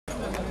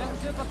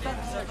لا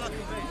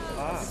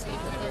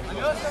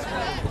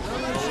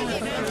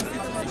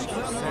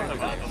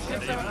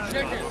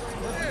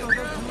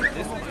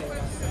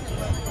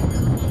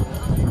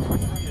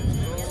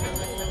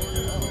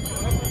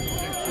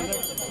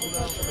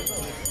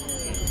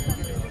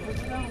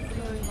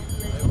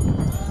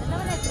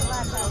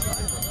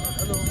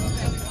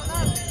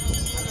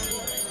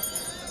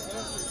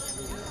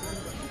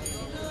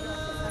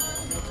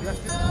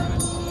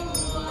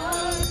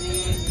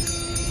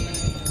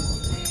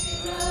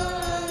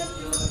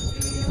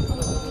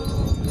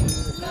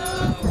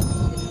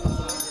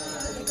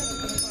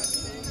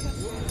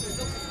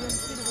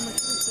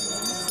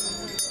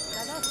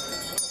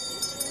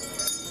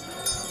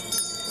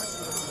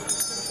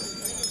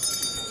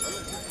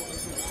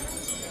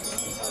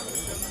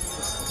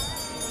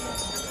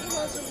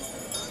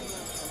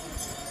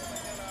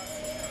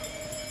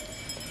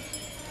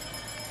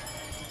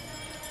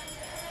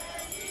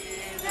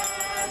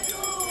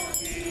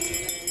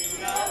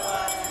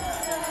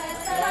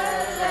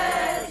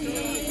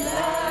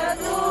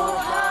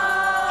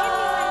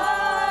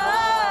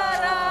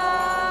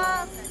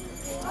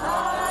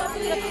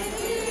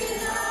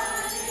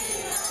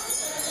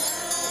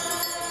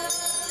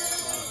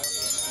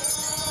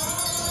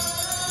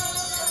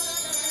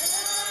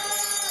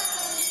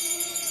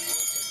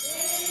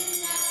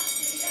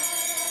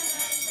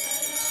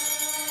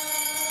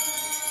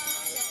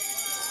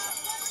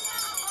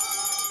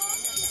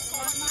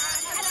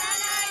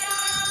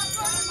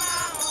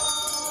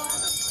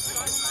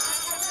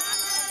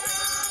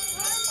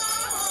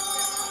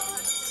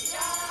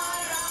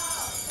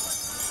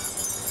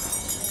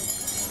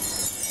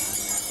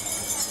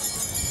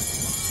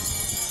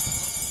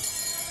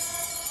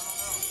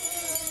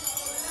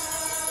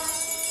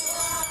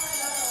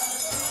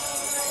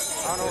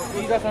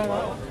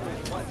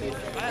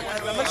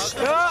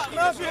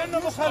ما في عندنا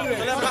مخرب،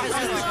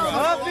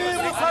 ما في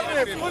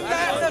مخرب، كلنا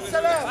احنا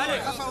السلام.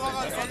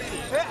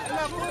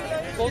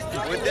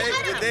 Would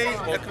they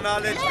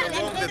acknowledge the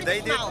wrong that they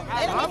did?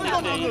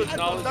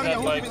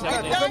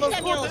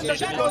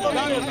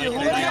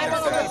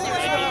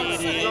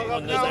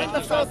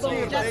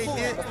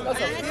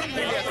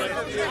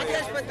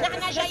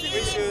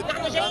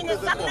 نحن جايين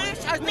نصلي،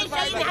 مش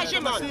جايين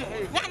نهاجمهم.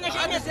 نحن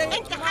جايين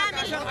انت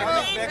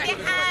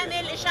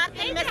حامل إشارة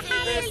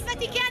المسيح،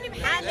 الفاتيكان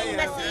بحامل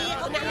المسيح،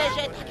 ونحن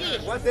جاي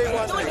تحكيش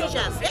بدون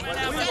حجاب،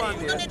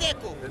 بدون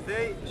ايديكم.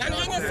 نحن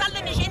جايين نصلي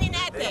مش جايين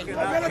نقاتل.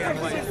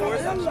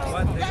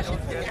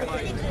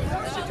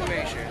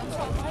 Situation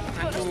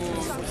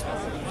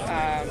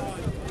and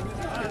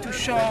to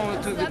show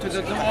to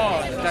the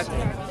world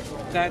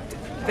that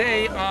they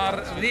are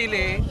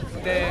really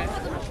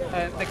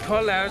the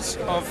colors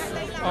of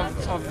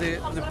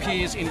the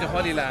peace in the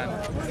Holy Land,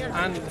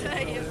 and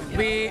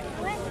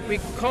we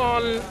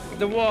call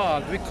the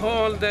world, we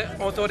call the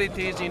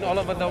authorities in all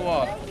over the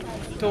world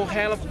to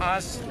help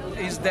us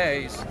these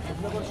days,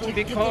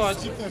 because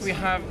we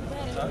have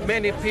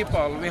many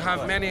people, we have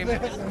many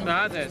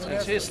brothers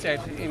and sisters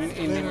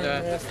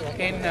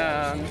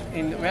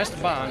in West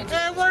Bank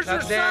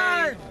that they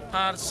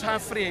are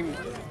suffering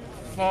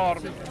for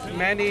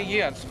many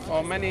years,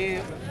 for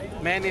many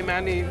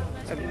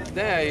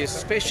days,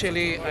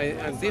 especially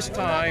at this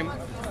time.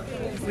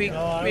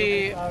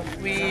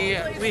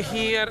 We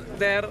hear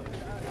their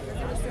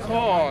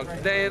call,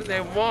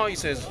 their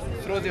voices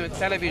through the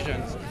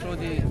televisions, through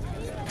the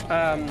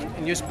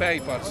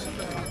newspapers,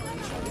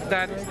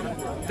 that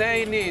they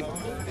need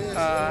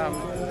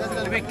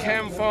we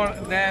came for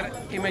their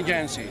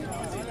emergency.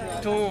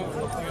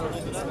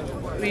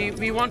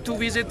 We want to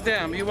visit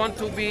them. We want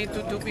to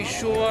be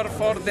sure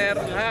for their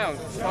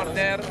health,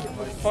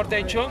 for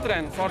their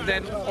children, for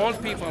their old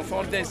people,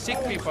 for their sick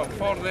people,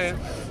 for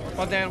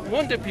their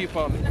wounded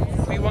people.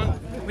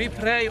 We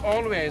pray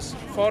always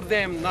for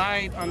them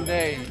night and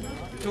day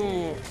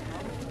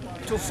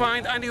to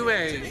find any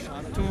way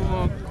to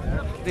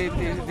the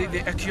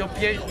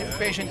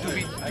occupation to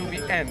be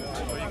end.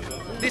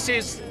 This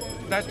is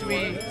that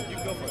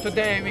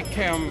today we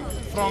came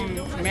from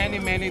many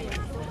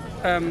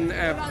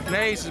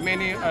places,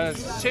 many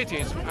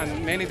cities, and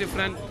many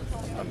different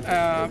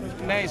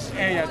place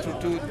areas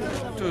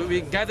we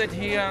gathered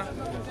here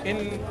in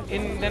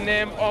the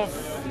name of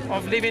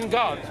living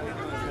God.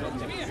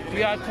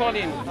 We are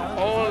calling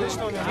all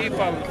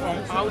people from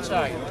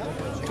outside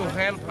to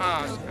help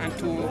us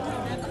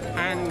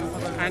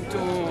and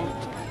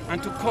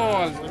to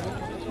call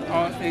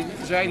the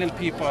Israeli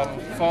people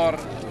for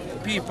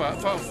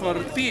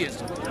peace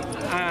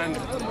and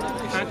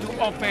to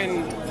open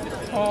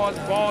all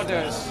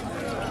borders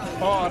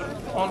or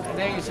all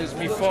places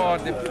before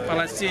the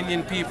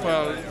Palestinian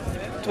people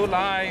to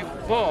live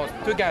both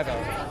together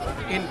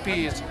in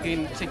peace, in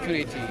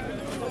security.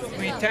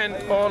 We thank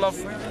all of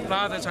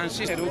brothers and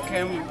sisters who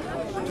came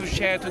to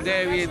share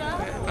today with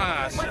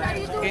us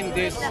in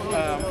this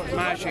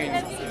marching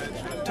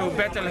to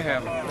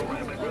Bethlehem,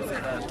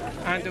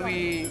 and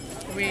we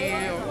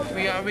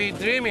are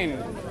dreaming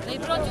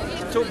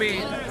to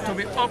be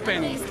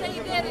open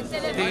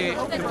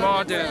the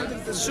border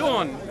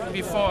soon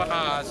before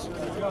us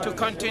to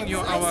continue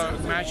our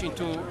marching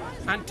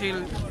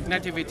until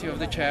Nativity of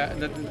the Church,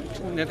 the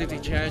Nativity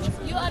Church,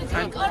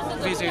 and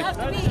visit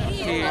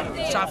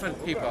the suffered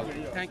people.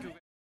 Thank you.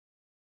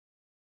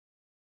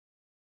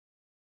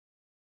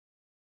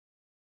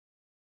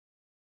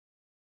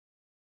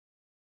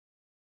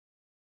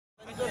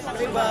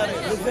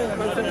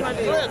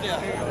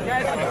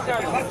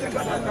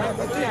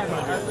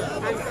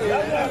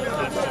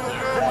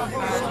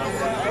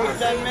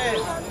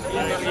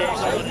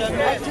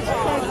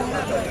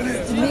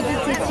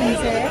 Meditating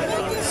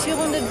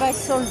surrounded by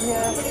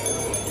soldiers.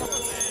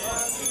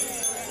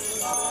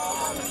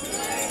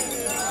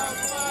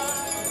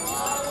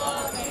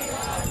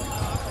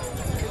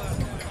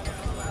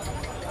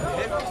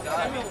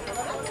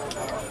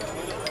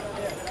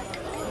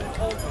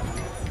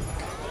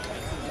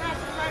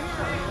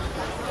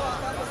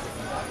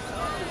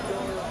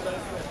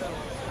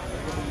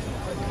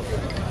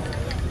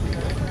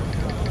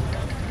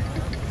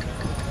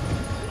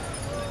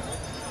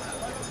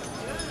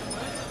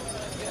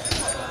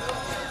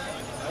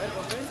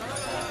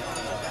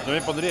 Yo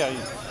me pondría ahí.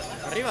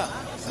 ¿Arriba?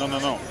 No, no,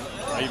 no.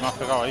 Ahí, más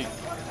pegado ahí.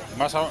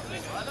 Más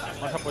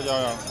apoyado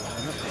en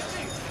esto.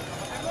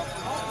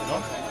 ¿No?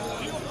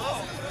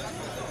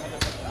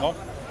 No.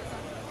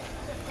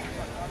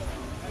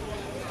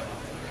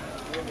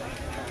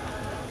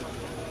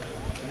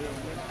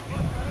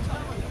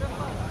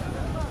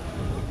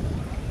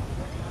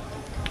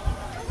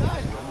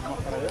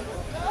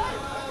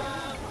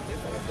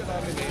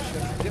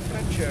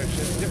 Different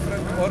churches,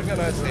 different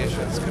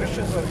organizations,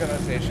 Christian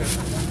organizations,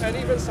 and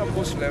even some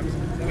Muslims.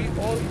 We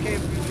all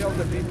came to tell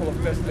the people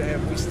of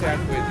Bethlehem, we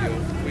stand with you,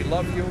 we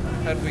love you,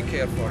 and we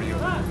care for you.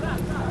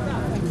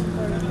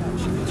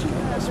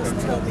 Just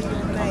tell me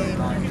your name.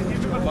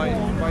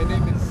 My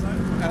name is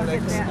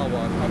Alex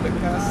Awan. I'm the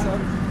pastor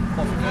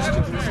of East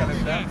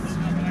Jerusalem Baptist